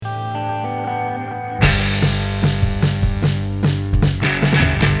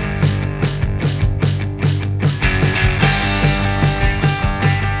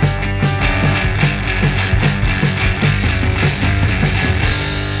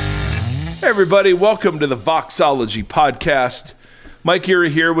everybody, welcome to the Voxology podcast. Mike Erie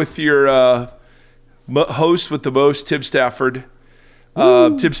here with your host with the most, Tim Stafford.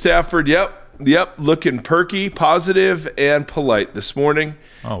 Tim Stafford, yep, looking perky, positive, and polite this morning.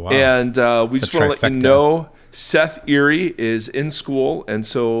 Oh, wow. And we just want to let you know Seth Erie is in school, and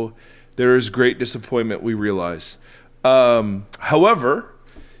so there is great disappointment, we realize. However,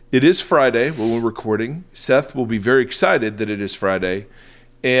 it is Friday when we're recording. Seth will be very excited that it is Friday.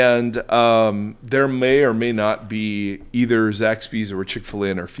 And there may or may not be either Zaxby's or Chick-fil-A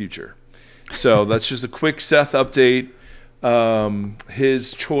in our future. So that's just a quick Seth update.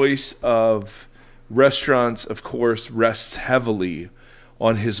 His choice of restaurants, of course, rests heavily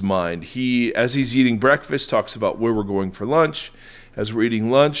on his mind. He, as he's eating breakfast, talks about where we're going for lunch. As we're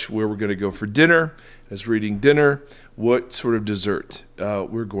eating lunch, where we're going to go for dinner. As we're eating dinner, what sort of dessert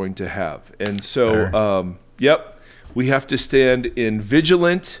we're going to have. And so, we have to stand in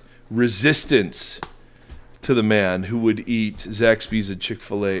vigilant resistance to the man who would eat Zaxby's and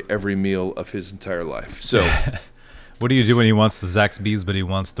Chick-fil-A every meal of his entire life. So, what do you do when he wants the Zaxby's but he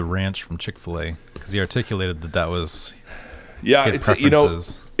wants the ranch from Chick-fil-A? Because he articulated that was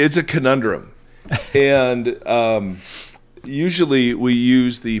it's a conundrum. And usually we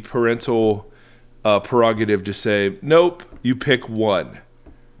use the parental prerogative to say, nope, you pick one,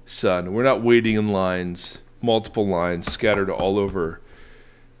 son. We're not waiting in lines. Multiple lines scattered all over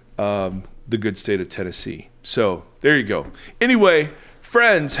the good state of Tennessee. So there you go. Anyway,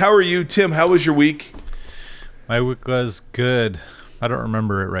 friends, how are you? Tim, how was your week? My week was good. I don't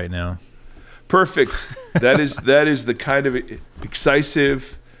remember it right now. Perfect. That is the kind of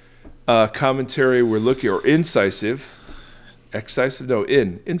incisive commentary we're looking, or incisive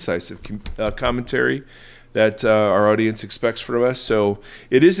commentary that our audience expects from us. So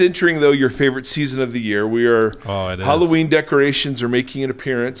it is entering, though, your favorite season of the year. Halloween decorations are making an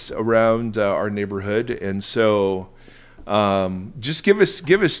appearance around our neighborhood, and so just give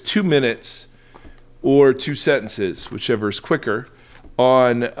us 2 minutes or 2 sentences, whichever is quicker,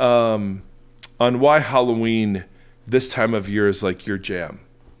 on why Halloween this time of year is like your jam.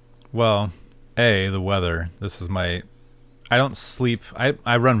 Well, the weather. I don't sleep.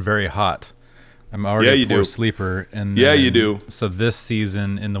 I run very hot. I'm already a poor sleeper. And you do. So this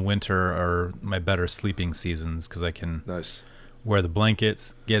season in the winter are my better sleeping seasons because I can wear the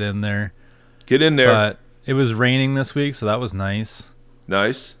blankets, get in there. But it was raining this week, so that was nice.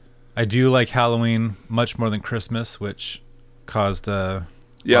 Nice. I do like Halloween much more than Christmas, which caused a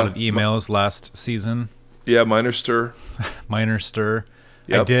lot of emails last season. Yeah, minor stir.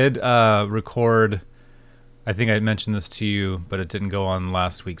 Yep. I did record... I think I mentioned this to you, but it didn't go on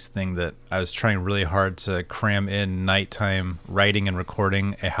last week's thing, that I was trying really hard to cram in nighttime writing and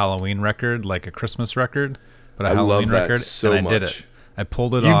recording a Halloween record, like a Christmas record, but a Halloween record. So and I did it. I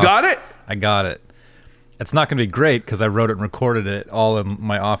pulled it off. You got it? I got it. It's not going to be great because I wrote it and recorded it all in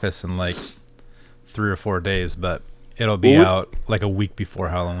my office in like 3 or 4 days, but it'll be out like a week before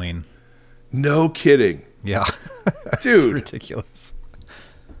Halloween. No kidding. Yeah. Dude. It's ridiculous.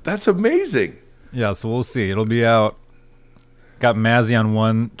 That's amazing. Yeah, so we'll see. It'll be out. Got Mazzy on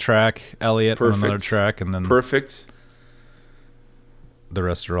one track, Elliot on another track, and then the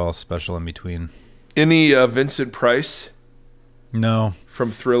rest are all special in between. Any Vincent Price? No.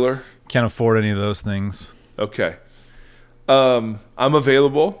 From Thriller? Can't afford any of those things. Okay. I'm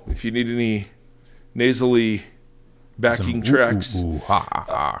available if you need any nasally backing tracks.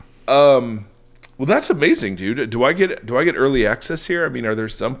 Well, that's amazing, dude. Do I get early access here? I mean, are there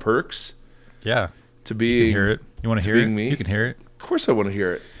some perks? Yeah. To be, you can hear it. You want to hear it? Me? You can hear it. Of course I want to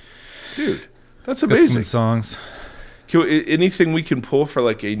hear it. Dude, that's amazing. Got some songs. Anything we can pull for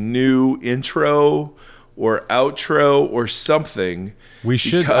like a new intro or outro or something? We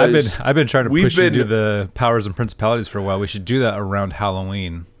should. I've been trying to push you to do the Powers and Principalities for a while. We should do that around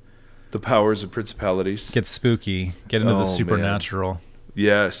Halloween. The Powers and Principalities. Get spooky. Get into the supernatural. Man.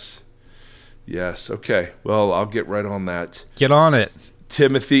 Yes. Okay. Well, I'll get right on that. Get on it.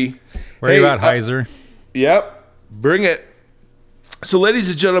 Timothy. Where are you at, Heiser? Yep. Bring it. So, ladies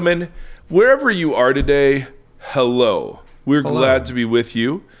and gentlemen, wherever you are today, hello. We're glad to be with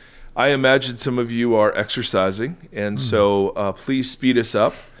you. I imagine some of you are exercising, and so please speed us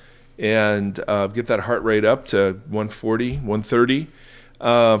up and get that heart rate up to 140, 130.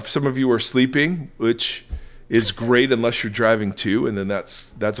 Some of you are sleeping, which is great unless you're driving too, and then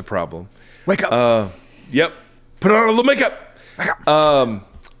that's a problem. Wake up. Yep. Put on a little makeup.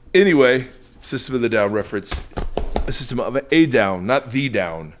 Anyway, System of the Down reference. A System of a Down, not the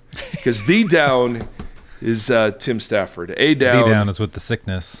Down. Because the Down is Tim Stafford. A Down. The Down is with the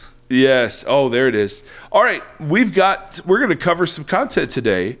sickness. Yes. Oh, there it is. All right. We're going to cover some content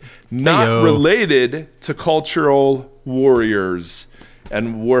today, not related to cultural warriors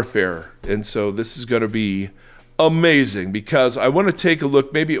and warfare. And so this is going to be amazing because I want to take a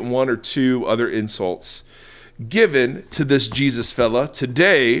look maybe at one or two other insults given to this Jesus fella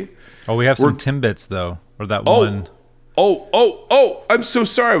today. Oh, we have some Timbits though, or that one. Oh, I'm so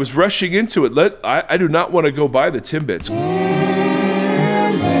sorry. I was rushing into it. I do not want to go by the Timbits.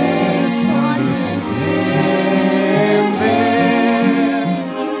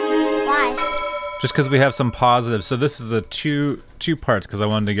 Just because we have some positives. So this is a two parts because I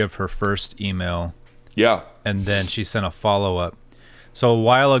wanted to give her first email. Yeah. And then she sent a follow-up. So a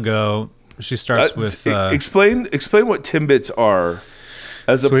while ago, she starts with... explain what Timbits are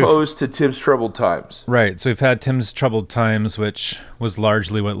as opposed to Tim's Troubled Times. Right. So we've had Tim's Troubled Times, which was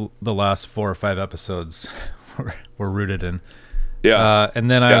largely what the last 4 or 5 episodes were rooted in. Yeah. And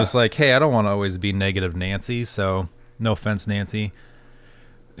then I was like, hey, I don't want to always be negative Nancy, so no offense, Nancy.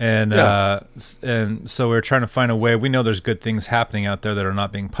 And so we're trying to find a way. We know there's good things happening out there that are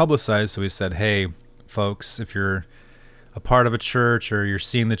not being publicized. So we said, hey, folks, if you're a part of a church or you're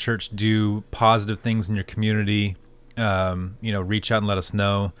seeing the church do positive things in your community, reach out and let us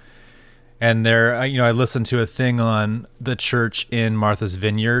know. And I listened to a thing on the church in Martha's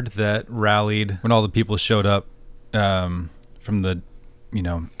Vineyard that rallied when all the people showed up from the,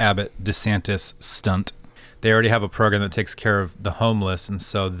 Abbott DeSantis stunt. They already have a program that takes care of the homeless, and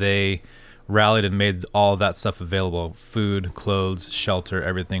so they rallied and made all that stuff available: food, clothes, shelter,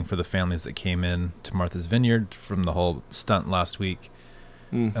 everything for the families that came in to Martha's Vineyard from the whole stunt last week.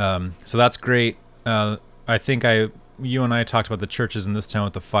 So that's great. I think you and I talked about the churches in this town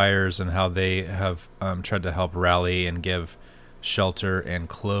with the fires and how they have tried to help rally and give shelter and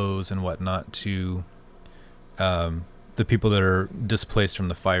clothes and whatnot to the people that are displaced from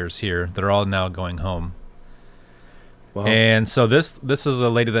the fires here that are all now going home. Wow. And so this is a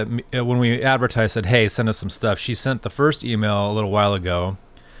lady that when we advertised said, hey, send us some stuff. She sent the first email a little while ago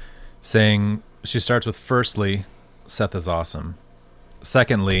saying, she starts with, firstly, Seth is awesome.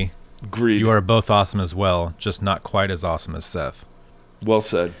 Secondly, agreed. You are both awesome as well, just not quite as awesome as Seth. Well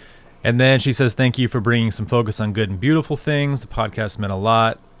said. And then she says, thank you for bringing some focus on good and beautiful things. The podcast meant a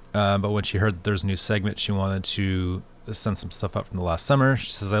lot. But when she heard that there's a new segment, she wanted to send some stuff up from the last summer.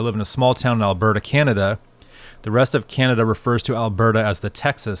 She says, I live in a small town in Alberta, Canada. The rest of Canada refers to Alberta as the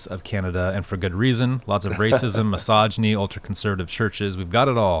Texas of Canada, and for good reason. Lots of racism, misogyny, ultra-conservative churches. We've got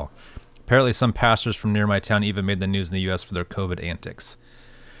it all. Apparently some pastors from near my town even made the news in the U.S. for their COVID antics.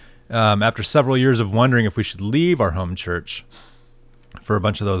 After several years of wondering if we should leave our home church for a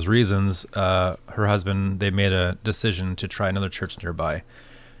bunch of those reasons, her husband, they made a decision to try another church nearby.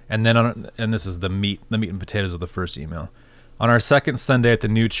 And then, and this is the meat and potatoes of the first email. On our second Sunday at the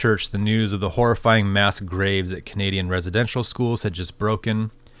new church, the news of the horrifying mass graves at Canadian residential schools had just broken.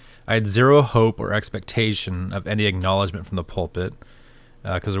 I had zero hope or expectation of any acknowledgement from the pulpit,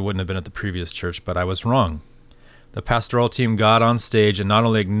 because there wouldn't have been at the previous church, but I was wrong. The pastoral team got on stage and not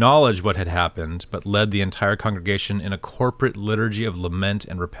only acknowledged what had happened, but led the entire congregation in a corporate liturgy of lament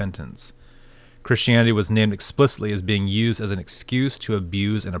and repentance. Christianity was named explicitly as being used as an excuse to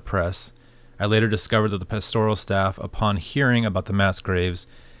abuse and oppress. I later discovered that the pastoral staff, upon hearing about the mass graves,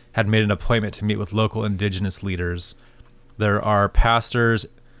 had made an appointment to meet with local indigenous leaders. There, the pastors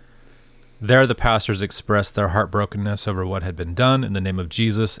expressed their heartbrokenness over what had been done in the name of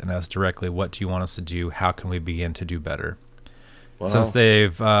Jesus and asked directly, what do you want us to do? How can we begin to do better? Wow. Since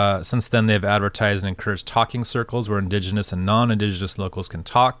then, they've advertised and encouraged talking circles where indigenous and non-indigenous locals can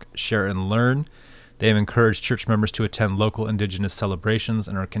talk, share, and learn. They have encouraged church members to attend local indigenous celebrations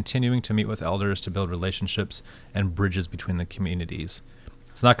and are continuing to meet with elders to build relationships and bridges between the communities.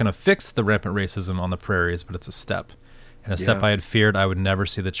 It's not going to fix the rampant racism on the prairies, but it's a step. And a step I had feared I would never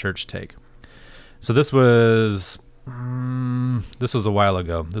see the church take. So this was a while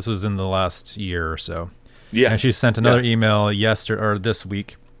ago. This was in the last year or so. Yeah. And she sent another email this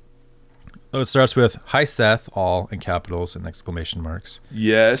week. It starts with, hi, Seth, all in capitals and exclamation marks.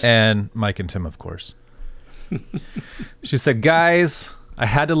 Yes. And Mike and Tim, of course. She said, guys, I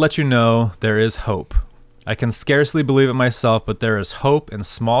had to let you know there is hope. I can scarcely believe it myself, but there is hope in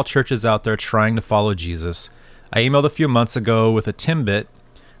small churches out there trying to follow Jesus. I emailed a few months ago with a Timbit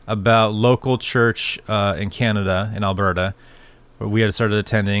about local church in Canada, in Alberta, where we had started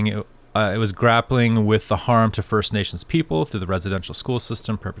attending. It was grappling with the harm to First Nations people through the residential school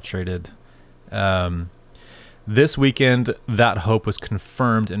system perpetrated. This weekend, that hope was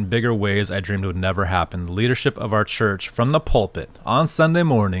confirmed in bigger ways I dreamed would never happen. The leadership of our church, from the pulpit on Sunday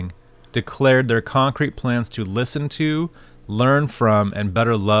morning, declared their concrete plans to listen to, learn from, and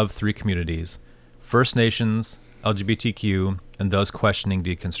better love three communities: First Nations, LGBTQ, and those questioning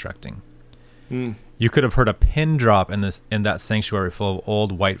deconstructing. You could have heard a pin drop in that sanctuary full of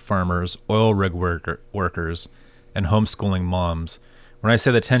old white farmers, oil rig workers, and homeschooling moms. When I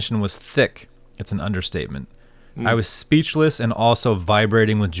say the tension was thick, it's an understatement. I was speechless and also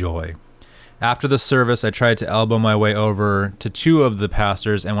vibrating with joy. After the service, I tried to elbow my way over to two of the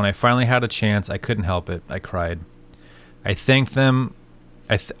pastors, and when I finally had a chance, I couldn't help it. I cried. I thanked them.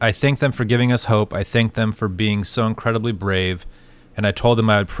 I thanked them for giving us hope. I thanked them for being so incredibly brave, and I told them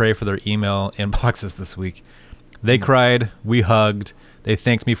I would pray for their email inboxes this week. They cried. We hugged. They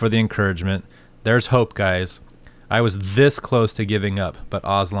thanked me for the encouragement. There's hope, guys. I was this close to giving up, but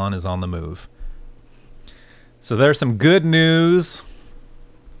Aslan is on the move. So there's some good news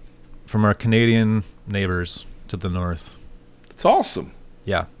from our Canadian neighbors to the north. It's awesome.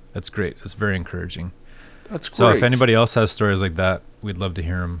 Yeah, that's great. It's very encouraging. That's great. So if anybody else has stories like that, we'd love to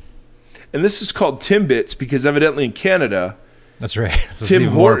hear them. And this is called Timbits because evidently in Canada, that's right. So Tim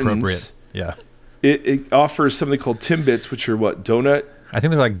Hortons, yeah, it offers something called Timbits, which are what, donut? I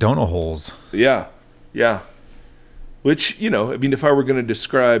think they're like donut holes. Yeah. Which, if I were going to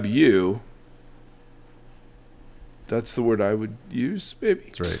describe you, that's the word I would use, maybe.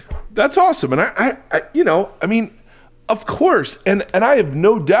 That's right. That's awesome. And I of course, and I have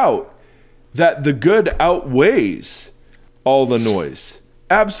no doubt that the good outweighs all the noise.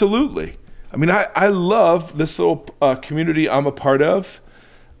 Absolutely. I love this little community I'm a part of,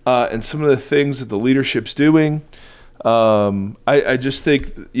 and some of the things that the leadership's doing. I just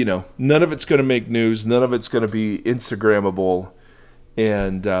think, none of it's going to make news. None of it's going to be Instagrammable.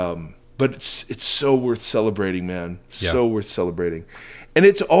 And, but it's so worth celebrating, man. Yeah. So worth celebrating. And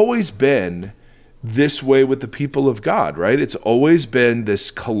it's always been this way with the people of God, right? It's always been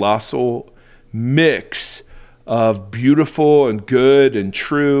this colossal mix of beautiful and good and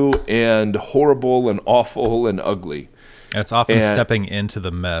true and horrible and awful and ugly. It's often stepping into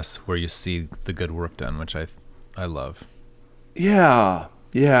the mess where you see the good work done, which I love. Yeah.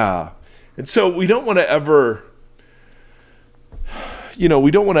 And so we don't want to ever,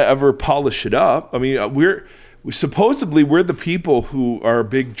 polish it up. We're the people who are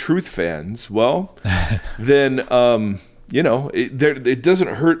big truth fans. Well, then, it doesn't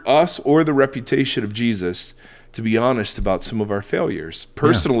hurt us or the reputation of Jesus to be honest about some of our failures.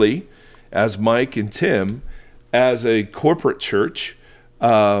 Personally, as Mike and Tim, as a corporate church,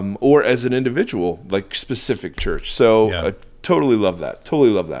 or as an individual, like specific church. So I totally love that.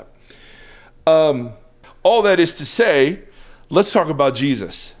 All that is to say, let's talk about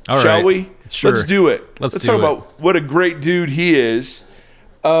Jesus. Shall we? Sure. Let's do it. Let's talk about what a great dude he is.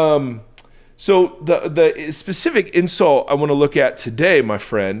 So the specific insult I want to look at today, my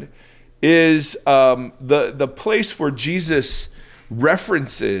friend, is the place where Jesus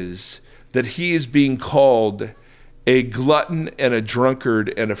references that he is being called a glutton and a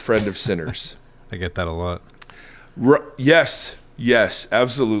drunkard and a friend of sinners. I get that a lot. Yes,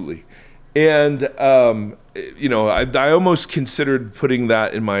 absolutely. And, I almost considered putting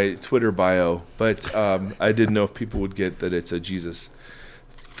that in my Twitter bio, but I didn't know if people would get that it's a Jesus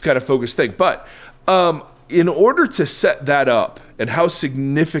kind of focused thing. But in order to set that up and how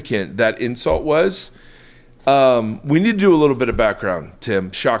significant that insult was, we need to do a little bit of background,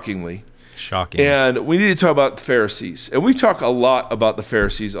 Tim, shockingly. Shocking. And we need to talk about the Pharisees. And we talk a lot about the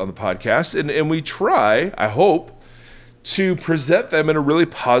Pharisees on the podcast, and we try, I hope, to present them in a really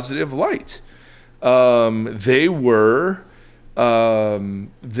positive light. They were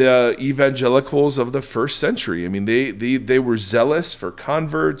the evangelicals of the first century. They were zealous for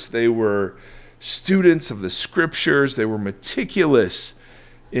converts. They were students of the scriptures. They were meticulous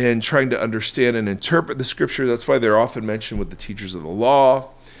in trying to understand and interpret the scripture. That's why they're often mentioned with the teachers of the law.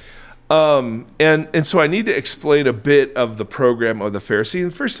 And so I need to explain a bit of the program of the Pharisee.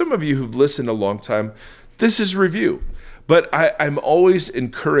 And for some of you who've listened a long time, this is review. But I'm always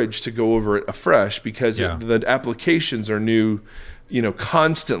encouraged to go over it afresh because the applications are new,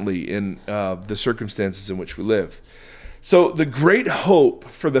 constantly in the circumstances in which we live. So the great hope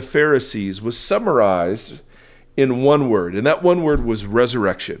for the Pharisees was summarized in one word, and that one word was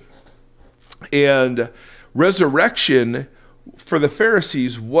resurrection. And resurrection for the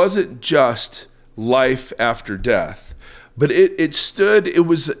Pharisees wasn't just life after death, but it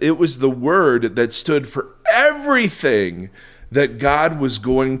was the word that stood for everything that God was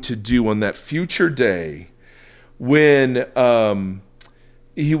going to do on that future day when God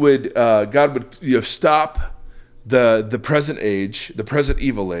would stop the present age, the present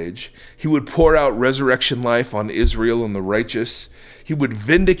evil age. He would pour out resurrection life on Israel and the righteous. He would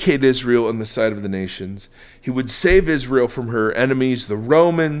vindicate Israel in the sight of the nations. He would save Israel from her enemies, the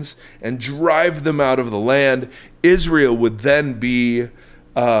Romans, and drive them out of the land. Israel would then be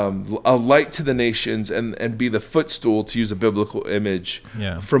a light to the nations and be the footstool, to use a biblical image,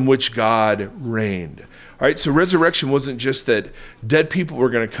 from which God reigned. All right, so resurrection wasn't just that dead people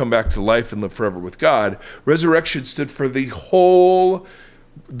were going to come back to life and live forever with God. Resurrection stood for the whole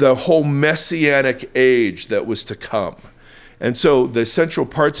messianic age that was to come. And so the central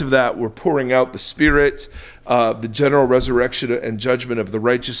parts of that were pouring out the Spirit, the general resurrection and judgment of the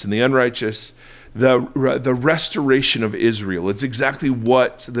righteous and the unrighteous, the restoration of Israel. It's exactly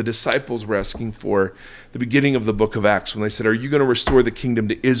what the disciples were asking for at the beginning of the book of Acts when they said, are you going to restore the kingdom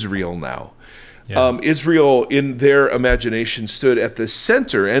to Israel now? Yeah. Israel, in their imagination, stood at the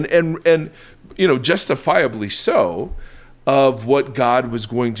center, and justifiably so, of what God was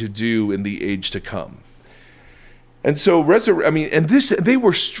going to do in the age to come. And so, they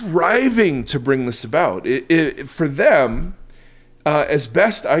were striving to bring this about. For them, as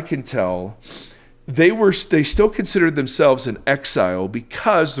best I can tell, they still considered themselves in exile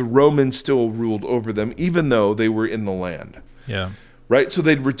because the Romans still ruled over them, even though they were in the land. Yeah. Right? So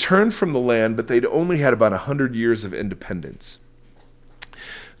they'd returned from the land, but they'd only had about 100 years of independence.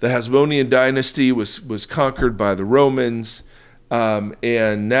 The Hasmonean dynasty was conquered by the Romans,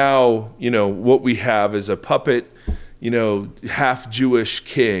 and now, what we have is a puppet, half Jewish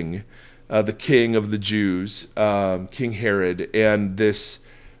king, the king of the Jews, King Herod, and this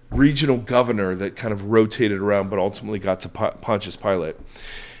regional governor that kind of rotated around, but ultimately got to Pontius Pilate.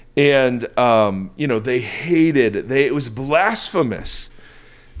 And, they hated, it was blasphemous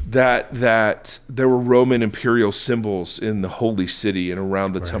that there were Roman imperial symbols in the holy city and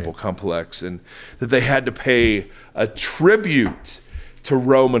around the temple complex, and that they had to pay a tribute to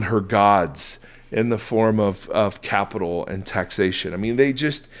Rome and her gods in the form of capital and taxation. I mean, they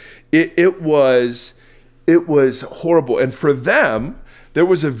just, it was horrible. And for them, there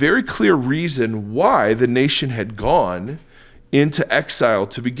was a very clear reason why the nation had gone into exile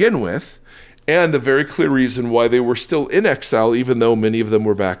to begin with, and the very clear reason why they were still in exile, even though many of them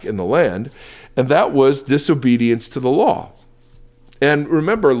were back in the land, and that was disobedience to the law. And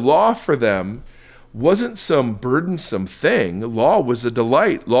remember, law for them wasn't some burdensome thing. Law was a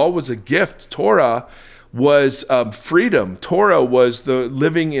delight. Law was a gift. Torah was freedom. Torah was the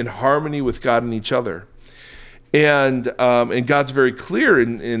living in harmony with God and each other. And God's very clear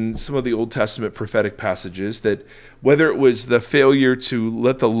in some of the Old Testament prophetic passages that whether it was the failure to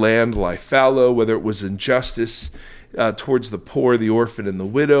let the land lie fallow, whether it was injustice towards the poor, the orphan, and the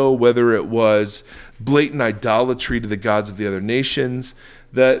widow, whether it was blatant idolatry to the gods of the other nations,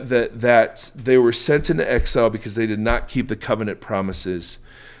 that they were sent into exile because they did not keep the covenant promises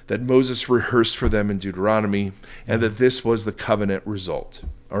that Moses rehearsed for them in Deuteronomy, and that this was the covenant result.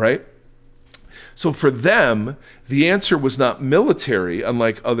 All right? So for them, the answer was not military,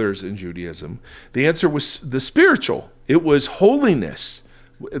 unlike others in Judaism. The answer was the spiritual. It was holiness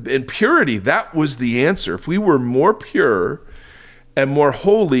and purity. That was the answer. If we were more pure and more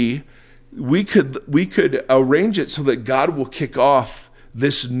holy, we could arrange it so that God will kick off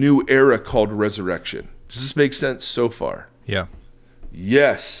this new era called resurrection. Does this make sense so far? Yeah.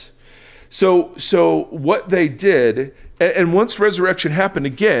 Yes. So what they did, and once resurrection happened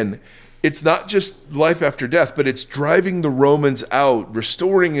again, it's not just life after death, but it's driving the Romans out,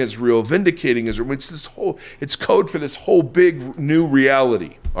 restoring Israel, vindicating Israel. It's code for this whole big new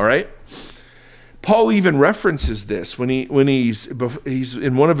reality. All right. Paul even references this when he's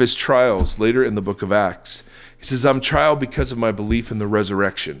in one of his trials later in the book of Acts. He says, "I'm trial because of my belief in the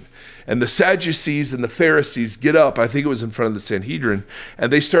resurrection." And the Sadducees and the Pharisees get up, I think it was in front of the Sanhedrin,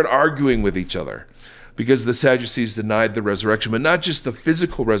 and they start arguing with each other because the Sadducees denied the resurrection, but not just the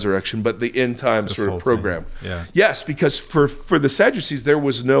physical resurrection, but the end time sort of program. Yeah. Yes, because for the Sadducees, there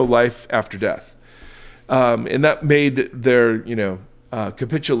was no life after death. And that made their,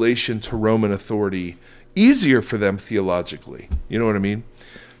 capitulation to Roman authority easier for them theologically. You know what I mean?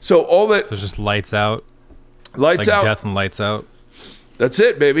 So all that... So it's just lights out? Lights out. Death and lights out? That's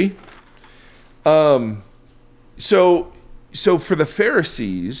it, baby. So for the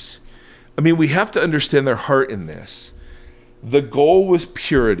Pharisees, we have to understand their heart in this. The goal was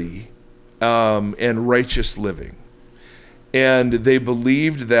purity and righteous living. And they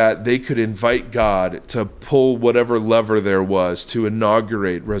believed that they could invite God to pull whatever lever there was to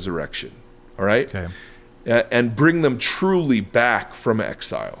inaugurate resurrection. All right? Okay. And bring them truly back from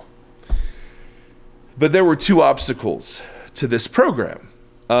exile. But there were two obstacles to this program.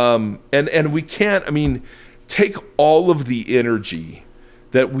 And we can't, take all of the energy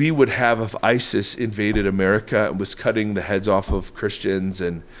that we would have if ISIS invaded America and was cutting the heads off of Christians,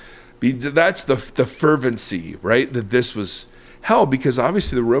 and that's the fervency, right? That this was hell, because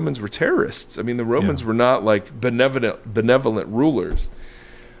obviously the Romans were terrorists. I mean, the Romans were not like benevolent rulers.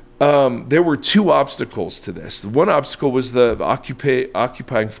 There were two obstacles to this. One obstacle was the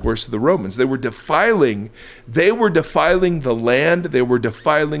occupying force of the Romans. They were defiling the land. They were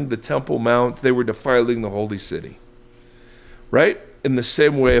defiling the Temple Mount. They were defiling the holy city. Right? In the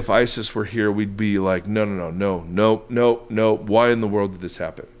same way, if ISIS were here, we'd be like, no. Why in the world did this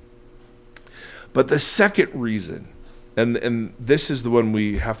happen? But the second reason, and this is the one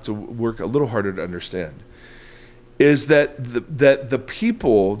we have to work a little harder to understand, is that the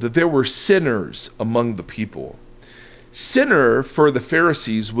people, that there were sinners among the people. Sinner for the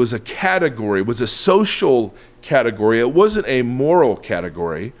Pharisees was a category, was a social category. It wasn't a moral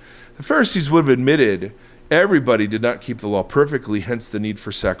category. The Pharisees would have admitted everybody did not keep the law perfectly, hence the need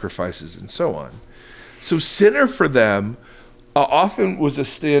for sacrifices and so on. So sinner for them often was a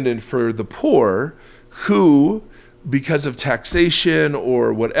stand-in for the poor who, because of taxation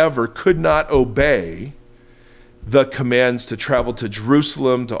or whatever, could not obey the commands to travel to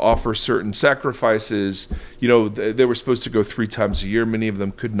Jerusalem to offer certain sacrifices. You know, they were supposed to go 3 times a year. Many of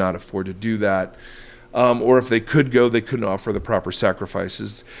them could not afford to do that. Or if they could go, they couldn't offer the proper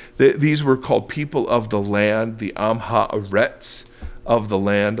sacrifices. These were called people of the land, the Amha Eretz of the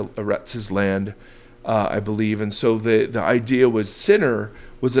land, Eretz's land, I believe. And so the idea was sinner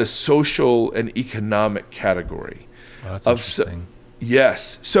was a social and economic category. Well, that's interesting.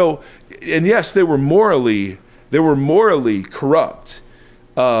 Yes. So, and yes, they were morally corrupt,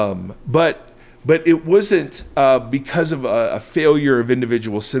 but it wasn't because of a failure of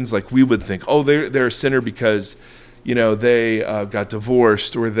individual sins like we would think. Oh, they're a sinner because, you know, they got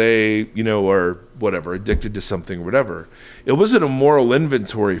divorced, or they, you know, are whatever, addicted to something or whatever. It wasn't a moral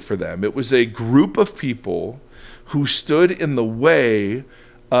inventory for them. It was a group of people who stood in the way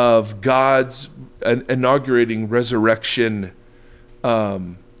of God's inaugurating resurrection,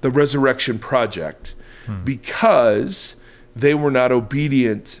 the resurrection project, because they were not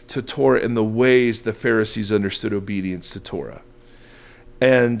obedient to Torah in the ways the Pharisees understood obedience to Torah.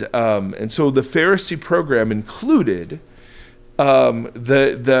 And so the Pharisee program included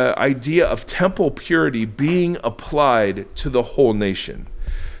the idea of temple purity being applied to the whole nation.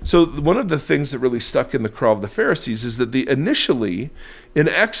 So one of the things that really stuck in the craw of the Pharisees is that initially in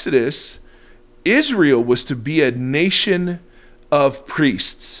Exodus, Israel was to be a nation of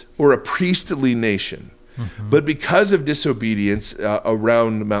priests, or a priestly nation. Mm-hmm. But because of disobedience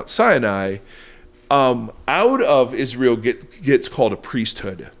around Mount Sinai, out of Israel gets called a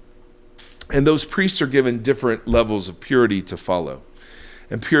priesthood. And those priests are given different levels of purity to follow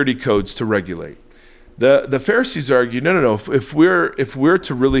and purity codes to regulate. The Pharisees argue, no. If we're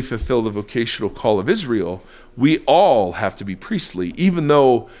to really fulfill the vocational call of Israel, we all have to be priestly, even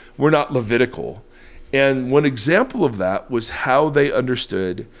though we're not Levitical. And one example of that was how they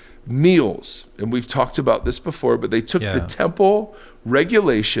understood meals. And we've talked about this before, but they took the temple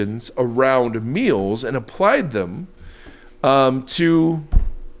regulations around meals and applied them to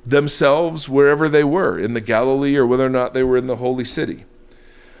themselves wherever they were, in the Galilee or whether or not they were in the holy city.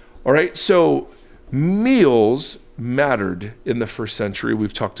 All right, so meals mattered in the first century.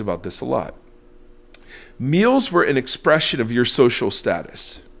 We've talked about this a lot. Meals were an expression of your social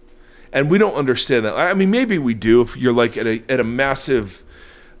status. And we don't understand that. I mean, maybe we do if you're like at a massive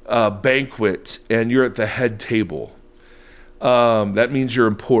banquet and you're at the head table. That means you're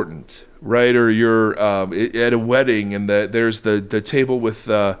important, right? Or you're at a wedding and there's the table with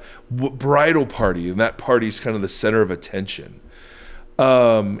the bridal party, and that party's kind of the center of attention.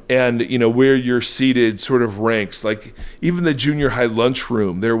 And, you know, where you're seated sort of ranks, like even the junior high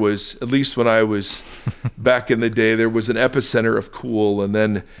lunchroom, there was, at least when I was back in the day, there was an epicenter of cool, and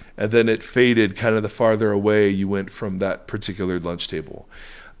then it faded kind of the farther away you went from that particular lunch table.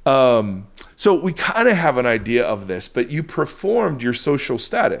 So we kind of have an idea of this, but you performed your social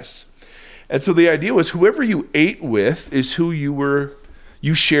status. And so the idea was whoever you ate with is who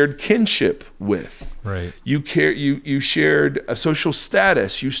you shared kinship with. Right. You shared a social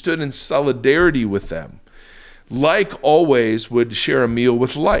status. You stood in solidarity with them. Like always would share a meal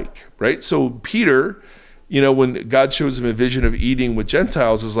with like, right? So Peter, you know, when God shows him a vision of eating with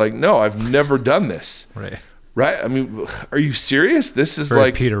Gentiles, is like, no, I've never done this. Right. Right? I mean, are you serious? This is or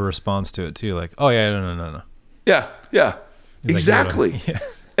like Peter responds to it too, like, oh yeah, no. Yeah. He's exactly. Like, yeah.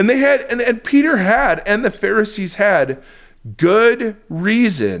 And they had, and Peter had, and the Pharisees had good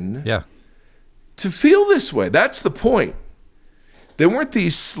reason to feel this way. That's the point. They weren't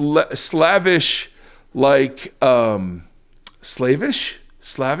these slavish, like slavish.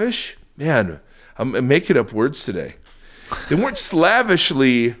 Man, I'm making up words today. They weren't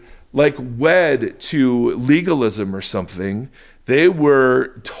slavishly like wed to legalism or something. They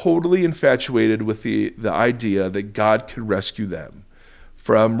were totally infatuated with the idea that God could rescue them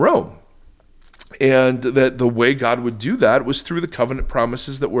from Rome. And that the way God would do that was through the covenant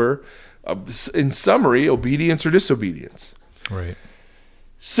promises that were, in summary, obedience or disobedience. Right.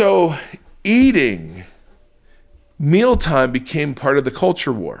 So eating, mealtime became part of the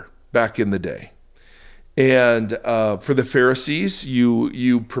culture war back in the day. And for the Pharisees,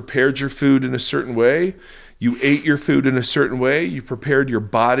 you prepared your food in a certain way. You ate your food in a certain way. You prepared your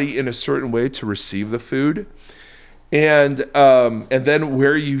body in a certain way to receive the food. And then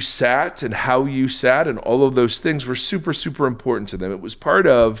where you sat and how you sat and all of those things were super, super important to them. It was part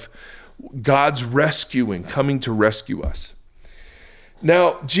of God's rescuing, coming to rescue us.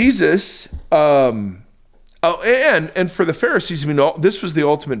 Now, Jesus, and for the Pharisees, this was the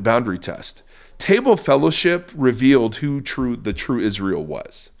ultimate boundary test. Table fellowship revealed who the true Israel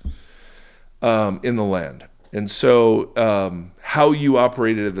was in the land. And so how you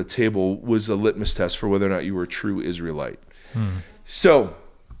operated at the table was a litmus test for whether or not you were a true Israelite. So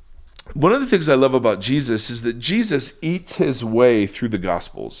one of the things I love about Jesus is that Jesus eats his way through the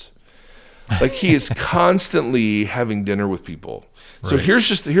Gospels. Like he is constantly having dinner with people. So Right.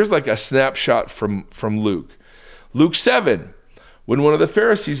 here's like a snapshot from Luke. Luke 7, when one of the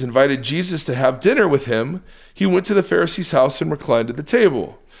Pharisees invited Jesus to have dinner with him, he went to the Pharisee's house and reclined at the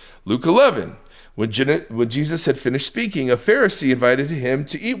table. Luke 11, when Jesus had finished speaking, a Pharisee invited him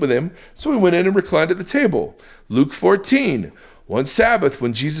to eat with him, so he went in and reclined at the table. Luke 14, one Sabbath,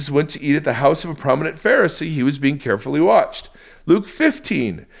 when Jesus went to eat at the house of a prominent Pharisee, he was being carefully watched. Luke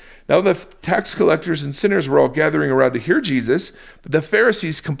 15, now the tax collectors and sinners were all gathering around to hear Jesus, but the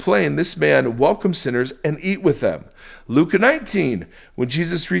Pharisees complained, this man welcomes sinners and eat with them. Luke 19, when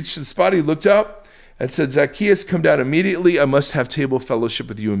Jesus reached the spot, he looked up and said, Zacchaeus, come down immediately. I must have table fellowship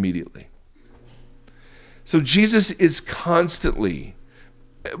with you immediately. So Jesus is constantly,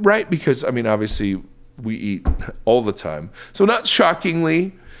 right? Because, obviously we eat all the time. So not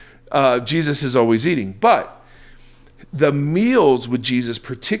shockingly, Jesus is always eating. But the meals with Jesus,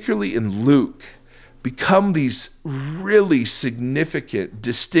 particularly in Luke, become these really significant,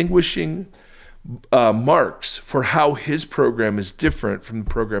 distinguishing marks for how his program is different from the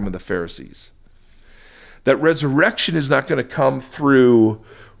program of the Pharisees. That resurrection is not going to come through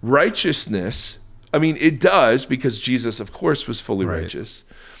righteousness. It does, because Jesus, of course, was fully righteous.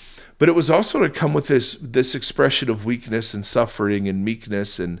 But it was also to come with this expression of weakness and suffering and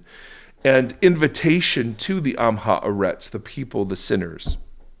meekness and invitation to the Am Ha'aretz, the people, the sinners,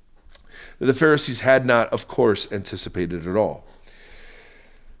 that the Pharisees had not, of course, anticipated at all.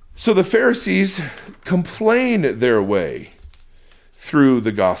 So the Pharisees complain their way through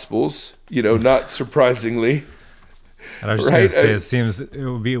the Gospels, not surprisingly. And I was just going to say, it seems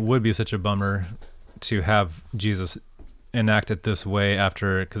it would be such a bummer to have Jesus enact it this way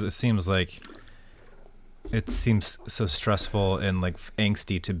because it seems so stressful and like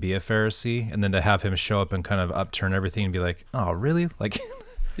angsty to be a Pharisee, and then to have him show up and kind of upturn everything and be like, oh, really?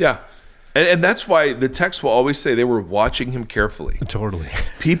 Yeah. And that's why the text will always say they were watching him carefully. Totally.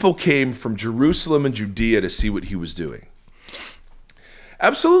 People came from Jerusalem and Judea to see what he was doing.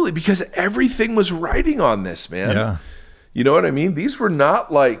 Absolutely, because everything was writing on this, man. Yeah. You know what I mean? They're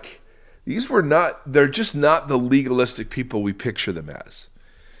just not the legalistic people we picture them as.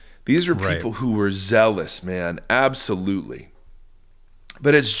 These are people who were zealous, man. Absolutely.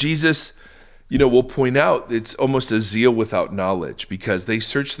 But as Jesus, we'll point out, it's almost a zeal without knowledge, because they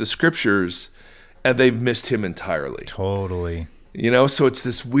search the scriptures and they've missed him entirely. Totally. So it's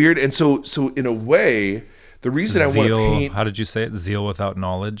this weird, and so in a way, the reason I want to paint... How did you say it? Zeal without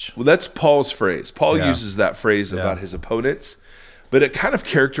knowledge? Well, that's Paul's phrase. Paul uses that phrase about his opponents, but it kind of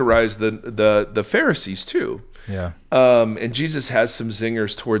characterized the Pharisees too. Yeah. And Jesus has some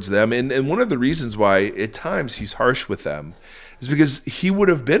zingers towards them. And one of the reasons why at times he's harsh with them is because he would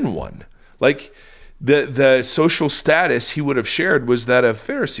have been one. Like the social status he would have shared was that of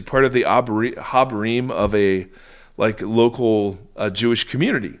Pharisee, part of the Habarim of a local Jewish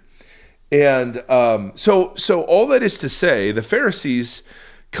community. And so all that is to say, the Pharisees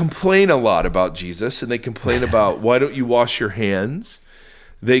complain a lot about Jesus, and they complain about, why don't you wash your hands?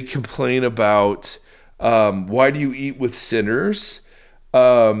 They complain about, why do you eat with sinners?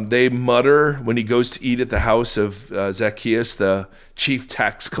 They mutter when he goes to eat at the house of Zacchaeus, the chief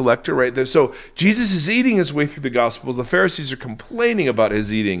tax collector, right there. So Jesus is eating his way through the Gospels. The Pharisees are complaining about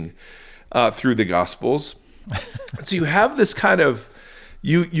his eating through the Gospels. So you have this kind of,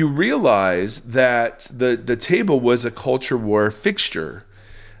 you realize that the table was a culture war fixture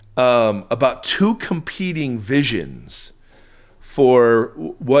about two competing visions for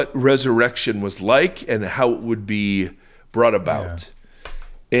what resurrection was like and how it would be brought about.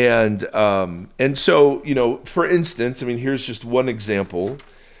 Yeah. And so, for instance, I mean, here's just one example.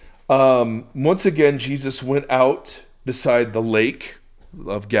 Once again, Jesus went out beside the lake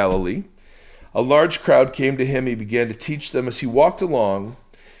of Galilee. A large crowd came to him. He began to teach them. As he walked along,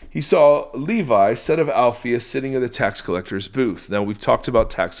 he saw Levi, son of Alphaeus, sitting at the tax collector's booth. Now, we've talked about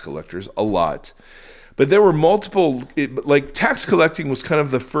tax collectors a lot, but there were multiple, tax collecting was kind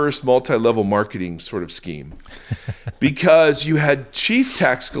of the first multi-level marketing sort of scheme because you had chief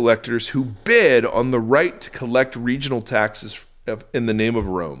tax collectors who bid on the right to collect regional taxes in the name of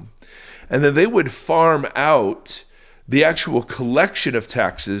Rome. And then they would farm out the actual collection of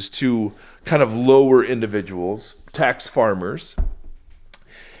taxes to kind of lower individuals, tax farmers.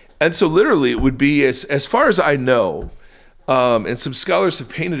 And so literally it would be, as far as I know, and some scholars have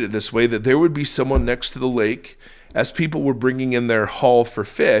painted it this way, that there would be someone next to the lake. As people were bringing in their haul for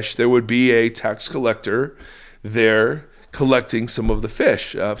fish, there would be a tax collector there collecting some of the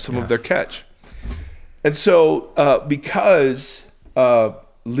fish, some of their catch. And so because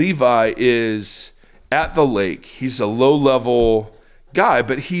Levi is at the lake, he's a low-level guy,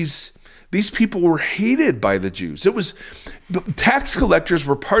 but these people were hated by the Jews. Tax collectors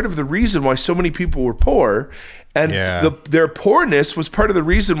were part of the reason why so many people were poor, and their poorness was part of the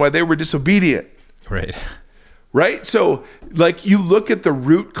reason why they were disobedient. Right? So, you look at the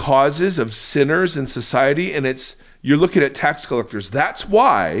root causes of sinners in society, and you're looking at tax collectors. That's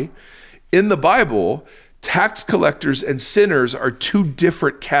why, in the Bible, tax collectors and sinners are two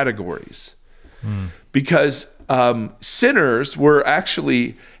different categories. Because sinners were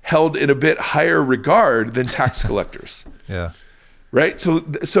actually held in a bit higher regard than tax collectors. Right?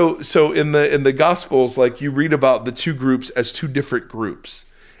 So in the Gospels, you read about the two groups as two different groups.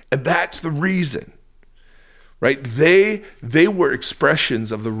 And that's the reason. Right? They were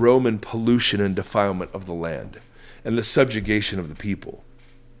expressions of the Roman pollution and defilement of the land and the subjugation of the people.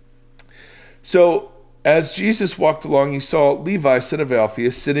 So as Jesus walked along, he saw Levi, son of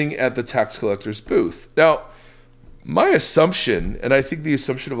Alphaeus, sitting at the tax collector's booth. Now, my assumption, and I think the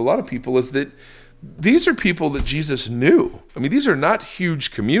assumption of a lot of people, is that these are people that Jesus knew. I mean, these are not huge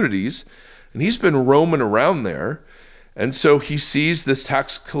communities, and he's been roaming around there. And so he sees this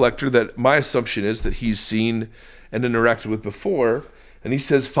tax collector that my assumption is that he's seen and interacted with before. And he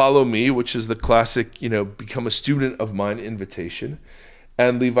says, "Follow me," which is the classic, become a student of mine invitation.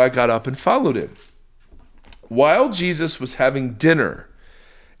 And Levi got up and followed him. While Jesus was having dinner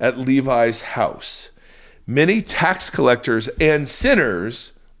at Levi's house, many tax collectors and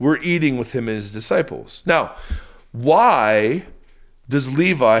sinners were eating with him and his disciples. Now, why does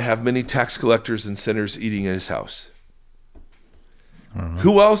Levi have many tax collectors and sinners eating in his house? I don't know.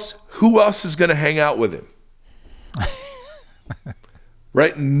 Who else is going to hang out with him?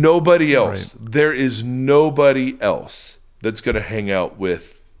 Right? Nobody else. Right. There is nobody else that's going to hang out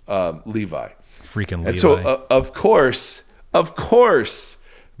with Levi. Freaking Levi. And so, of course,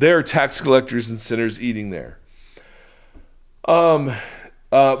 there are tax collectors and sinners eating there.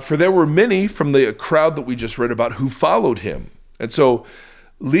 For there were many from the crowd that we just read about who followed him. And so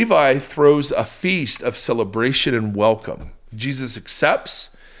Levi throws a feast of celebration and welcome. Jesus accepts,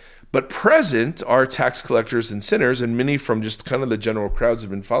 but present are tax collectors and sinners, and many from just kind of the general crowds have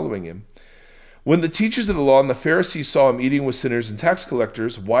been following him. When the teachers of the law and the Pharisees saw him eating with sinners and tax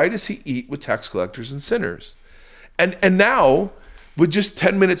collectors, why does he eat with tax collectors and sinners? And now, with just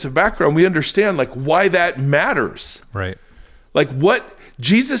 10 minutes of background, we understand why that matters. Right. What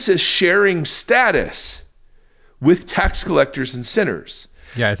Jesus is sharing status with tax collectors and sinners.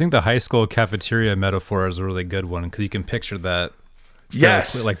 Yeah, I think the high school cafeteria metaphor is a really good one because you can picture that.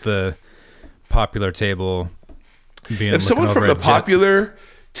 Yes. Like the popular table being. If someone from the popular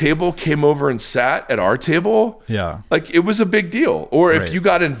table came over and sat at our table, it was a big deal. Or if you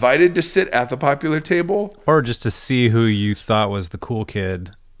got invited to sit at the popular table, or just to see who you thought was the cool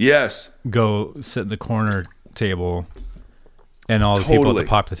kid, go sit in the corner table, and all the people at the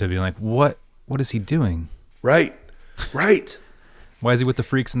popular table being like, what is he doing? Right. Why is he with the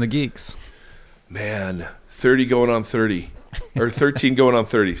freaks and the geeks? Man, 30 going on 30. Or 13 going on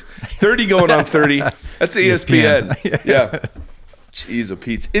 30. 30 going on 30. That's ESPN. Yeah. Jeez,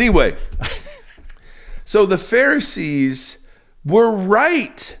 Pete. Anyway, so the Pharisees were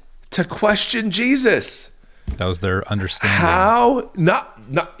right to question Jesus. That was their understanding. How?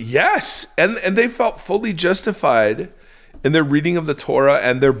 Yes. And they felt fully justified in their reading of the Torah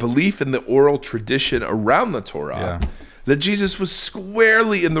and their belief in the oral tradition around the Torah. that Jesus was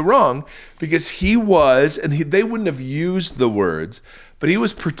squarely in the wrong because he was, and they wouldn't have used the words, but he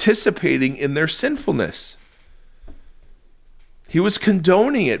was participating in their sinfulness. He was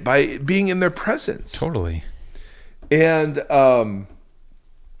condoning it by being in their presence. Totally. And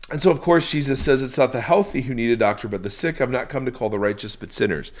so, of course, Jesus says it's not the healthy who need a doctor, but the sick. I've not come to call the righteous, but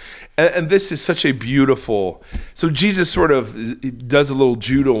sinners. And this is such a beautiful... So Jesus sort of does a little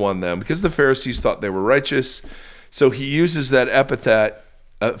judo on them because the Pharisees thought they were righteous. So he uses that epithet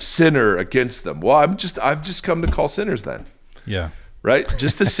of sinner against them. Well, I've just come to call sinners then. Yeah. Right?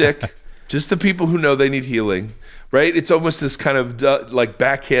 Just the sick, just the people who know they need healing. Right? It's almost this kind of like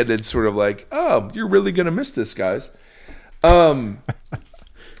backhanded sort of like, oh, you're really going to miss this, guys.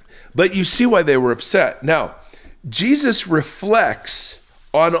 But you see why they were upset. Now, Jesus reflects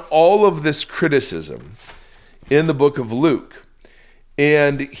on all of this criticism in the book of Luke.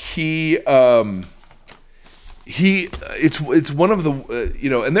 And it's one of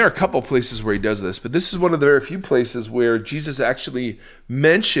the, and there are a couple places where he does this, but this is one of the very few places where Jesus actually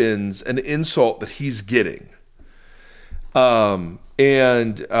mentions an insult that he's getting. And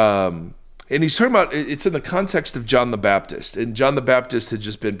he's talking about, it's in the context of John the Baptist. And John the Baptist had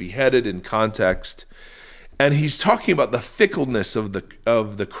just been beheaded in context. And he's talking about the fickleness of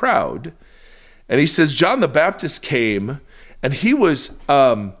the crowd. And he says, John the Baptist came and he was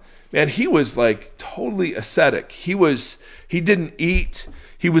like totally ascetic. He didn't eat.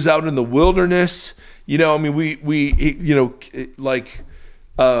 He was out in the wilderness.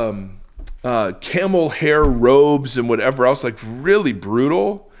 Camel hair robes and whatever else, like really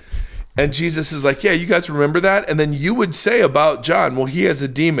brutal. And Jesus is like, yeah, you guys remember that? And then you would say about John, well, he has a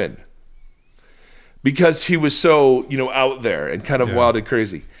demon because he was so, out there and kind of wild and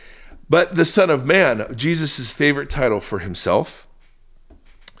crazy. But the Son of Man, Jesus' favorite title for himself,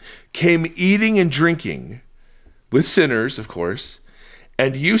 came eating and drinking with sinners, of course.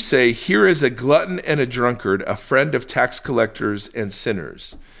 And you say, here is a glutton and a drunkard, a friend of tax collectors and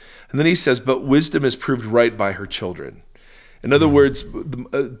sinners. And then he says, but wisdom is proved right by her children. In other words,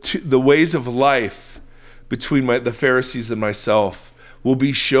 the ways of life between the Pharisees and myself will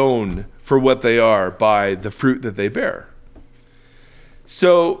be shown for what they are by the fruit that they bear.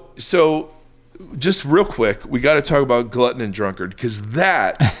 So just real quick, we got to talk about glutton and drunkard because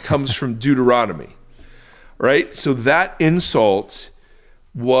that comes from Deuteronomy, right? So that insult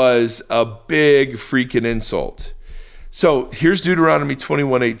was a big freaking insult. So here's Deuteronomy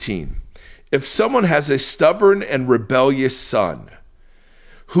 21:18. If someone has a stubborn and rebellious son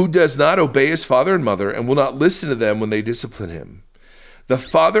who does not obey his father and mother and will not listen to them when they discipline him, the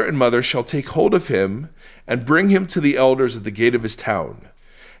father and mother shall take hold of him and bring him to the elders at the gate of his town.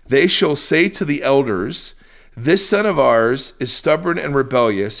 They shall say to the elders, this son of ours is stubborn and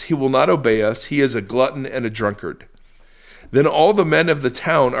rebellious. He will not obey us. He is a glutton and a drunkard. Then all the men of the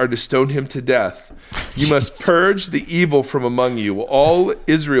town are to stone him to death. You must purge the evil from among you. All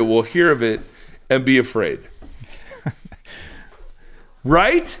Israel will hear of it and be afraid.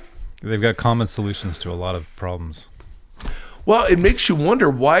 Right? They've got common solutions to a lot of problems. Well, it makes you wonder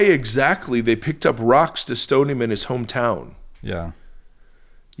why exactly they picked up rocks to stone him in his hometown. Yeah.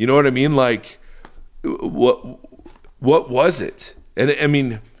 You know what I mean? Like, what was it? And I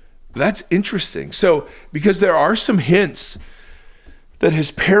mean... That's interesting. So, because there are some hints that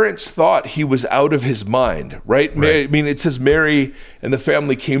his parents thought he was out of his mind, right? I mean, it says Mary and the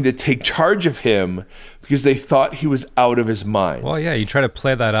family came to take charge of him because they thought he was out of his mind. Well, yeah, you try to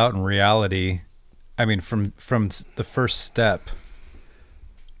play that out in reality. I mean, from the first step,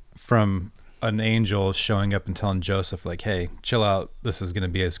 from an angel showing up and telling Joseph, like, hey, chill out. This is going to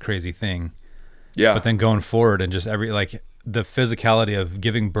be this crazy thing. Yeah. But then going forward and just the physicality of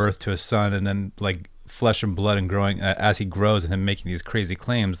giving birth to a son and then like flesh and blood and growing as he grows and him making these crazy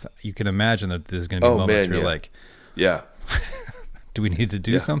claims, you can imagine that there's going to be moments where you're like, yeah, do we need to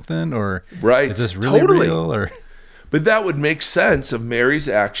do something or is this really real? Or but that would make sense of Mary's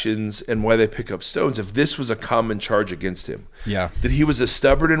actions and why they pick up stones if this was a common charge against him. Yeah. That he was a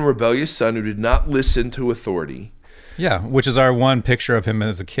stubborn and rebellious son who did not listen to authority. Yeah, which is our one picture of him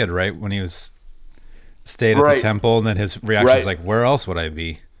as a kid, right? When he stayed at the temple, and then his reaction is like, where else would I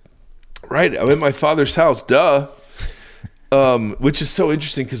be? Right. I'm at my father's house, duh. Which is so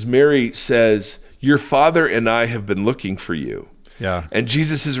interesting because Mary says, your father and I have been looking for you. Yeah. And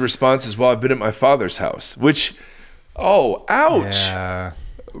Jesus' response is, well, I've been at my father's house, which, oh, ouch. Yeah.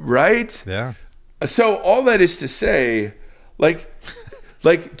 Right? Yeah. So all that is to say, like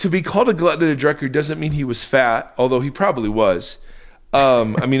to be called a glutton and a drunkard doesn't mean he was fat, although he probably was. I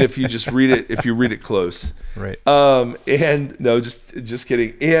mean, if you just read it, if you read it close, right? And no, just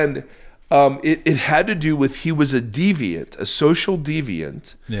kidding. And it had to do with he was a deviant, a social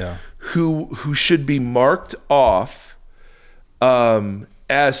deviant, who should be marked off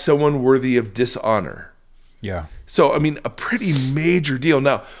as someone worthy of dishonor. Yeah. So, I mean, a pretty major deal.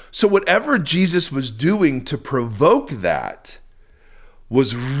 Now, so whatever Jesus was doing to provoke that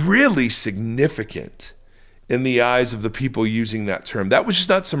was really significant in the eyes of the people using that term. That was just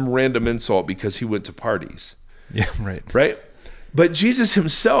not some random insult because he went to parties. Yeah, right. Right? But Jesus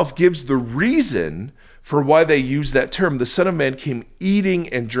himself gives the reason for why they use that term. The Son of Man came eating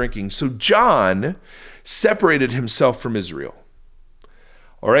and drinking. So John separated himself from Israel.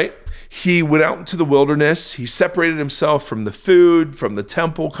 All right? He went out into the wilderness. He separated himself from the food, from the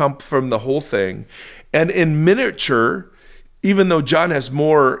temple, from the whole thing. And in miniature, even though John has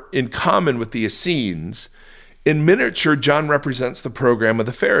more in common with the Essenes, in miniature, John represents the program of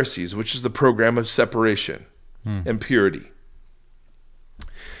the Pharisees, which is the program of separation and purity.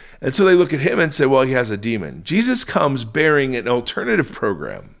 And so they look at him and say, well, he has a demon. Jesus comes bearing an alternative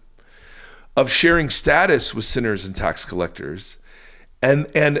program of sharing status with sinners and tax collectors. And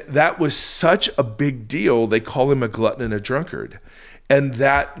that was such a big deal, they call him a glutton and a drunkard. And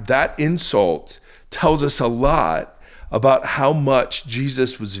that insult tells us a lot about how much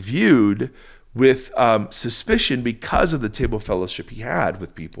Jesus was viewed with suspicion because of the table fellowship he had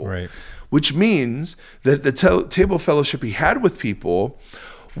with people. Right. Which means that the table fellowship he had with people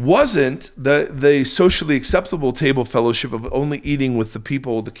wasn't the socially acceptable table fellowship of only eating with the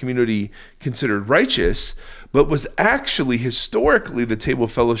people the community considered righteous, but was actually historically the table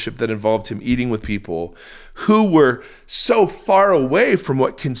fellowship that involved him eating with people who were so far away from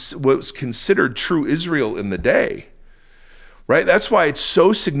what was considered true Israel in the day. Right? That's why it's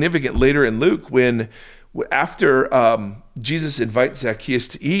so significant later in Luke when after Jesus invites Zacchaeus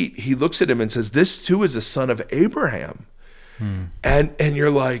to eat, he looks at him and says, this too is a son of Abraham. And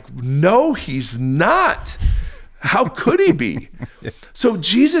you're like, no, he's not. How could he be? So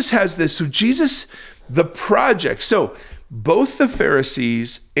Jesus has this. So Jesus, the project. So both the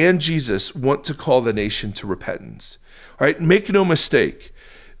Pharisees and Jesus want to call the nation to repentance. All right, make no mistake.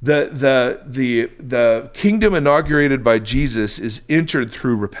 The kingdom inaugurated by Jesus is entered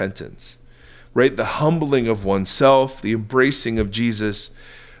through repentance, right? The humbling of oneself, the embracing of Jesus,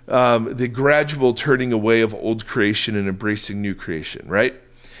 the gradual turning away of old creation and embracing new creation, right?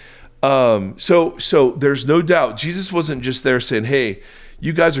 So there's no doubt Jesus wasn't just there saying, hey,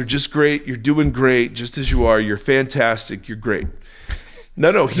 you guys are just great. You're doing great just as you are. You're fantastic. You're great.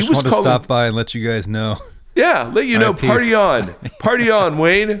 No, he was calling to stop by and let you guys know. Yeah, let you know, party on. Party on,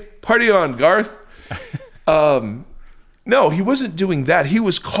 Wayne. Party on, Garth. No, he wasn't doing that. He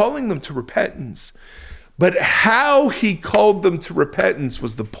was calling them to repentance. But how he called them to repentance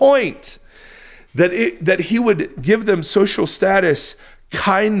was the point. That he would give them social status,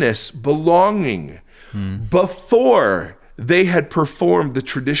 kindness, belonging, before they had performed the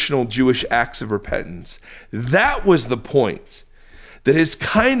traditional Jewish acts of repentance. That was the point. That his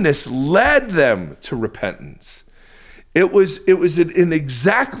kindness led them to repentance. It was in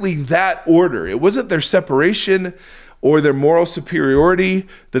exactly that order. It wasn't their separation or their moral superiority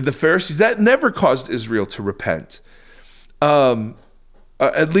that the Pharisees, that never caused Israel to repent.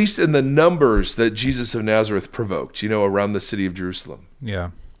 At least in the numbers that Jesus of Nazareth provoked, around the city of Jerusalem. Yeah.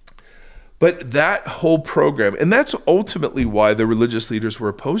 But that whole program, and that's ultimately why the religious leaders were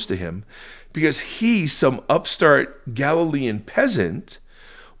opposed to him, because he, some upstart Galilean peasant,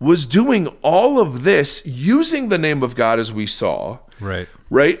 was doing all of this using the name of God, as we saw. Right.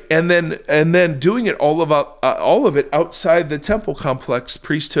 Right. And then doing it all of it outside the temple complex,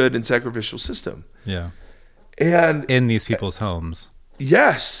 priesthood, and sacrificial system. Yeah. And in these people's homes.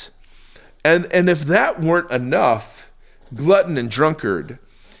 Yes. And if that weren't enough, glutton and drunkard,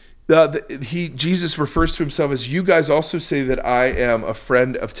 Jesus refers to himself as, you guys also say that I am a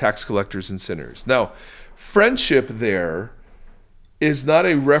friend of tax collectors and sinners. Now, friendship there is not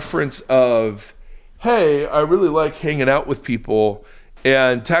a reference of, hey, I really like hanging out with people,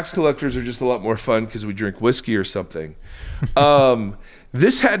 and tax collectors are just a lot more fun because we drink whiskey or something.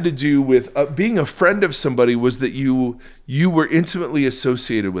 This had to do with being a friend of somebody was that you were intimately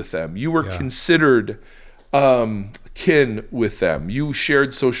associated with them. You were considered kin with them. You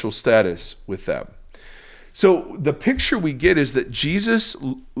shared social status with them. So the picture we get is that Jesus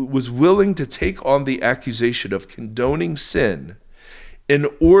was willing to take on the accusation of condoning sin in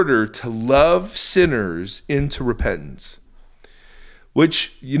order to love sinners into repentance,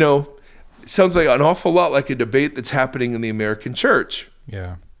 which, sounds like an awful lot like a debate that's happening in the American church.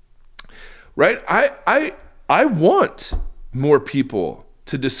 Yeah. Right? I want more people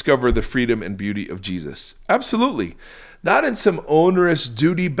to discover the freedom and beauty of Jesus. Absolutely. Not in some onerous,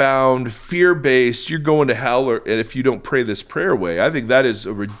 duty-bound, fear-based, you're going to hell and if you don't pray this prayer way. I think that is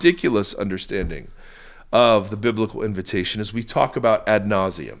a ridiculous understanding of the biblical invitation as we talk about ad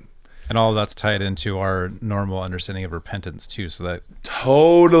nauseum. And all of that's tied into our normal understanding of repentance too. So that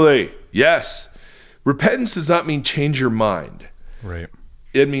totally, yes. Repentance does not mean change your mind. Right.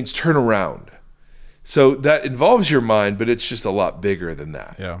 It means turn around. So that involves your mind, but it's just a lot bigger than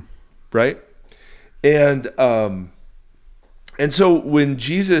that. Yeah. Right? And so when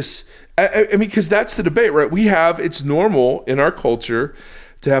Jesus, I mean, because that's the debate, right? It's normal in our culture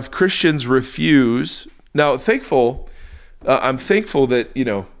to have Christians refuse. Now, I'm thankful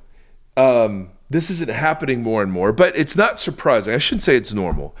that, this isn't happening more and more, but it's not surprising. I shouldn't say it's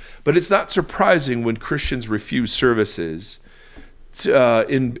normal, but it's not surprising when Christians refuse services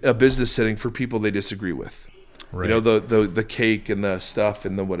in a business setting for people they disagree with. Right. The cake and the stuff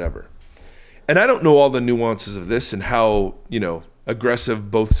and the whatever. And I don't know all the nuances of this and how,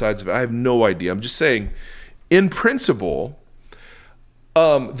 aggressive both sides of it. I have no idea. I'm just saying, in principle,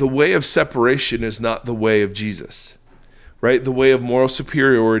 the way of separation is not the way of Jesus, right? The way of moral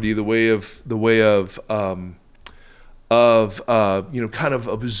superiority, the way of kind of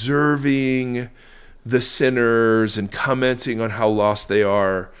observing the sinners and commenting on how lost they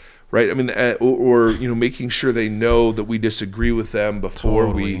are. Right. I mean, or making sure they know that we disagree with them before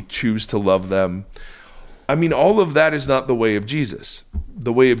we choose to love them. I mean, all of that is not the way of Jesus.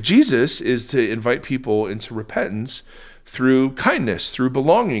 The way of Jesus is to invite people into repentance through kindness, through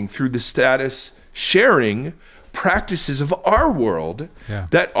belonging, through the status sharing practices of our world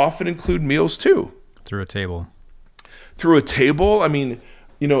that often include meals too. Through a table. I mean,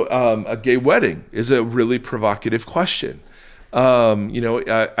 a gay wedding is a really provocative question.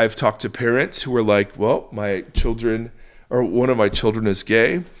 I've talked to parents who are like, well, one of my children is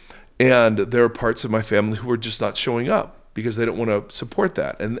gay, and there are parts of my family who are just not showing up because they don't want to support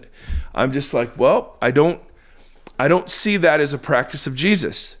that. And I'm just like, well, I don't see that as a practice of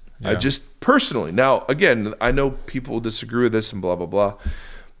Jesus. Yeah. I just personally, now again, I know people disagree with this and blah, blah, blah,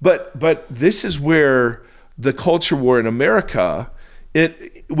 but this is where the culture war in America,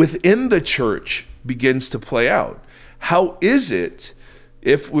 within the church begins to play out. How is it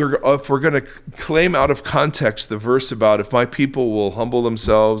if we're going to claim out of context the verse about if my people will humble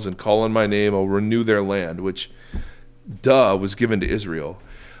themselves and call on my name, I'll renew their land, which was given to Israel.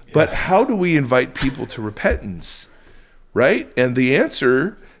 Yeah. But how do we invite people to repentance, right? And the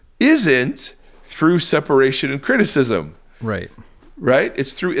answer isn't through separation and criticism. Right. Right?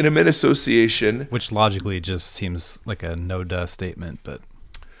 It's through intimate association. Which logically just seems like a no-duh statement, but...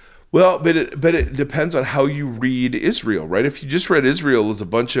 Well, but it depends on how you read Israel, right? If you just read Israel as a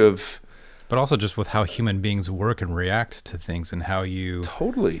bunch of... But also just with how human beings work and react to things and how you...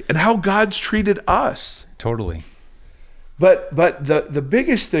 Totally. And how God's treated us. Totally. But the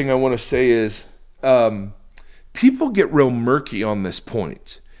biggest thing I want to say is people get real murky on this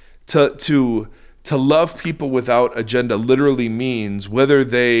point. To love people without agenda literally means whether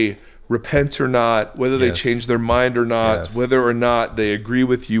they... repent or not, whether they change their mind or not, whether or not they agree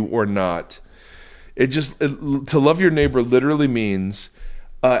with you or not. To love your neighbor literally means,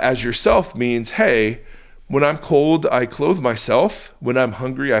 as yourself means, hey, when I'm cold, I clothe myself. When I'm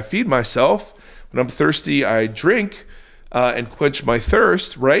hungry, I feed myself. When I'm thirsty, I drink and quench my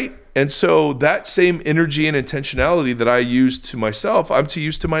thirst, right? And so that same energy and intentionality that I use to myself, I'm to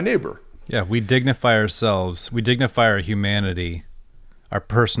use to my neighbor. Yeah, we dignify ourselves. We dignify our humanity,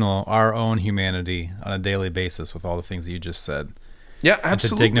 our own humanity on a daily basis with all the things that you just said. Yeah, absolutely. And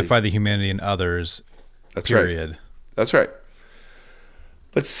to dignify the humanity in others, period. Right. That's right.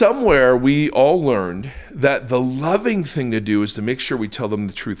 But somewhere we all learned that the loving thing to do is to make sure we tell them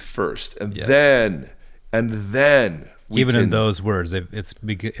the truth first. And then even in those words,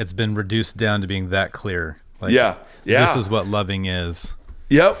 it's been reduced down to being that clear. Like, yeah. This is what loving is.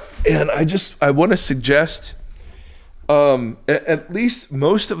 Yep. And I want to suggest... at least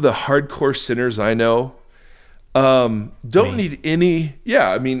most of the hardcore sinners I know don't need any. Yeah,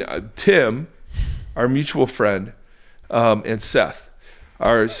 I mean, Tim, our mutual friend, and Seth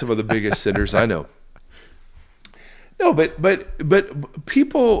are some of the biggest sinners I know. No, but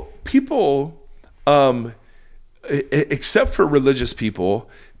people, except for religious people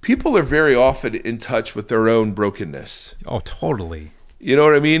are very often in touch with their own brokenness. Oh, totally. You know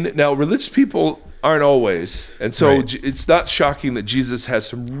what I mean? Now, religious people aren't always. And so It's not shocking that Jesus has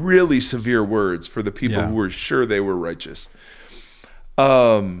some really severe words for the people who were sure they were righteous.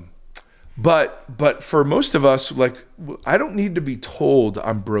 But for most of us, like, I don't need to be told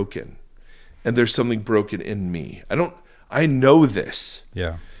I'm broken and there's something broken in me. I know this.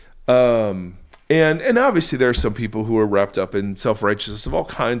 Yeah. And obviously there are some people who are wrapped up in self-righteousness of all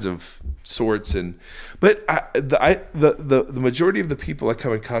kinds of sorts, but the majority of the people I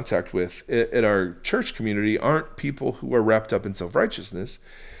come in contact with in our church community aren't people who are wrapped up in self-righteousness.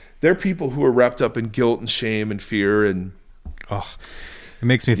 They're people who are wrapped up in guilt and shame and fear and it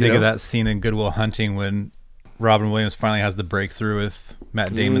makes me think of that scene in Good Will Hunting when Robin Williams finally has the breakthrough with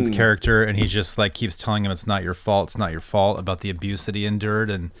Matt Damon's character, and he just like keeps telling him it's not your fault about the abuse that he endured,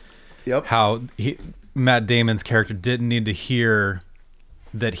 and how Matt Damon's character didn't need to hear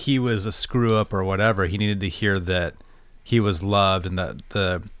that he was a screw up or whatever. He needed to hear that he was loved and that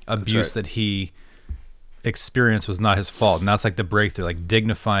the abuse that he experienced was not his fault. And that's like the breakthrough, like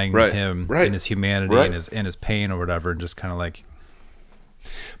dignifying him in his humanity and his pain or whatever, and just kind of like.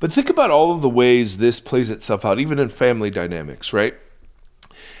 But think about all of the ways this plays itself out, even in family dynamics, right?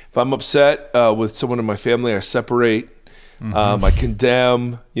 If I'm upset with someone in my family, I separate. I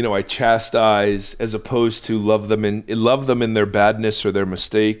condemn, I chastise, as opposed to love them in their badness or their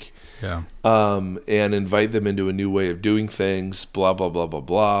mistake, and invite them into a new way of doing things. Blah blah blah blah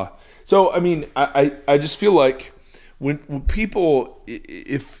blah. So I mean, I just feel like when people,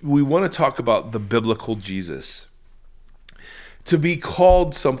 if we want to talk about the biblical Jesus, to be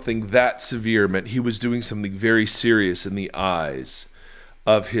called something that severe meant he was doing something very serious in the eyes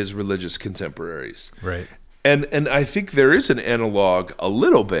of his religious contemporaries. Right. And I think there is an analog a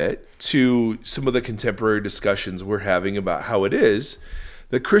little bit to some of the contemporary discussions we're having about how it is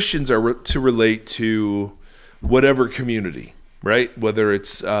that Christians are to relate to whatever community, right? Whether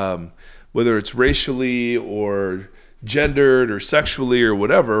it's racially or gendered or sexually or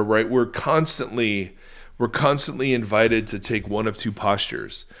whatever, right? We're constantly invited to take one of two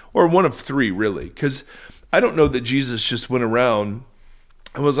postures, or one of three, really. Because I don't know that Jesus just went around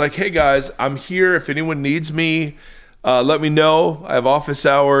and was like, hey guys, I'm here. If anyone needs me, let me know. I have office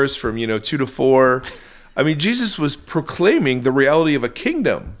hours from 2 to 4. I mean, Jesus was proclaiming the reality of a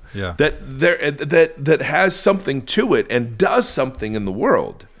kingdom that has something to it and does something in the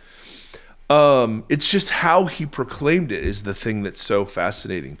world. It's just how he proclaimed it is the thing that's so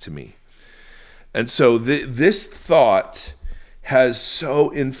fascinating to me. And so this thought has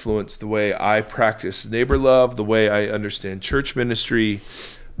so influenced the way I practice neighbor love, the way I understand church ministry.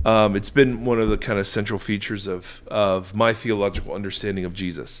 It's been one of the kind of central features of my theological understanding of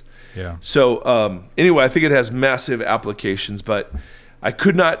Jesus. Yeah. So anyway, I think it has massive applications, but I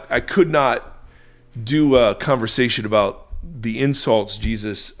could not do a conversation about the insults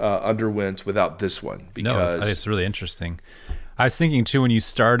Jesus underwent without this one, because it's really interesting. I was thinking too when you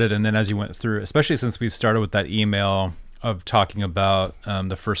started, and then as you went through, especially since we started with that email of talking about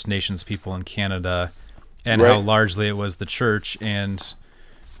the First Nations people in Canada, and how largely it was the church and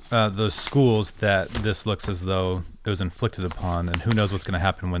those schools that this looks as though it was inflicted upon, and who knows what's going to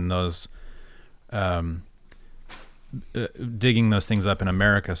happen when those digging those things up in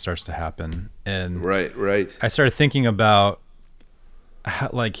America starts to happen. And right. I started thinking about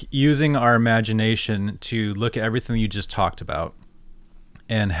like using our imagination to look at everything you just talked about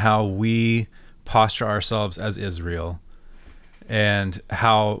and how we posture ourselves as Israel, and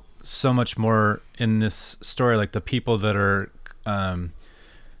how so much more in this story, like the people that are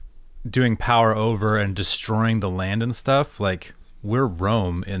doing power over and destroying the land and stuff, like we're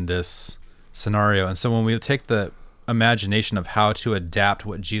Rome in this scenario. And so when we take the imagination of how to adapt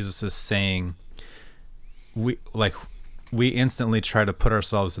what Jesus is saying, we instantly try to put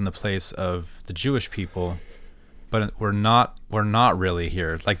ourselves in the place of the Jewish people, but we're not really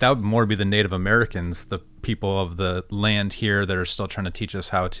here. Like that would more be the Native Americans, the people of the land here that are still trying to teach us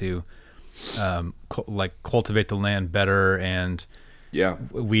how to cultivate the land better. And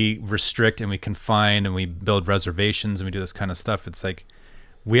we restrict and we confine and we build reservations and we do this kind of stuff. It's like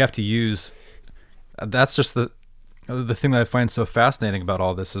we have to use, that's just the thing that I find so fascinating about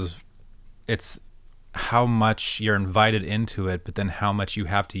all this is it's how much you're invited into it, but then how much you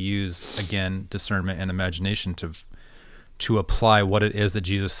have to use, again, discernment and imagination to apply what it is that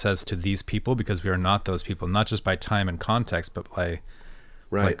Jesus says to these people, because we are not those people, not just by time and context, but by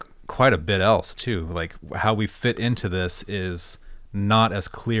like quite a bit else too. Like how we fit into this is not as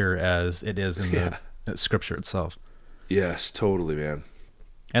clear as it is in the scripture itself. Yes, totally, man.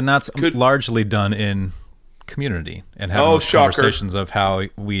 And that's largely done in community and having those conversations of how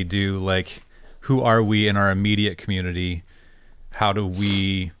we do, like, who are we in our immediate community? How do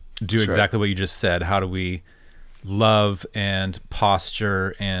we do exactly what you just said? How do we love and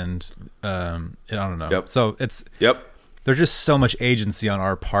posture and I don't know. So it's there's just so much agency on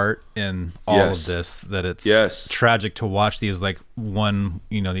our part in all of this that it's tragic to watch these these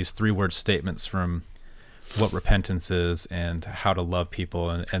 3-word statements from what repentance is and how to love people,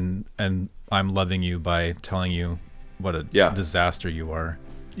 and I'm loving you by telling you what a disaster you are.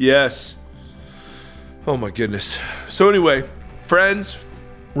 Yes. Oh my goodness. So anyway, friends,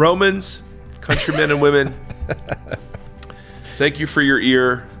 Romans, countrymen and women, thank you for your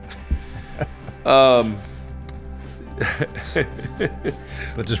ear. That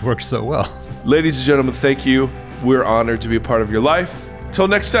just works so well. Ladies and gentlemen, thank you. We're honored to be a part of your life. Till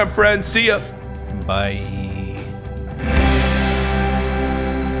next time, friends. See ya. Bye.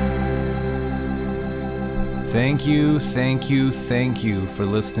 Thank you for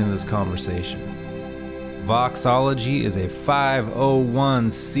listening to this conversation. Voxology is a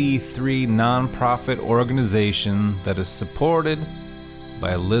 501c3 nonprofit organization that is supported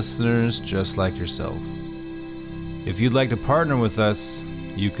by listeners just like yourself. If you'd like to partner with us,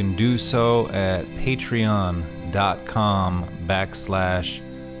 you can do so at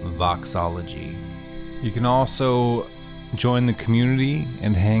patreon.com/Voxology. You can also join the community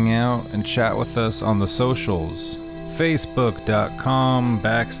and hang out and chat with us on the socials.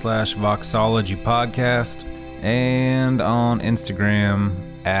 Facebook.com/Voxology Podcast and on Instagram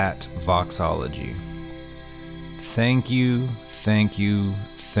 @Voxology. Thank you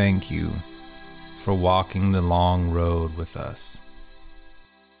for walking the long road with us.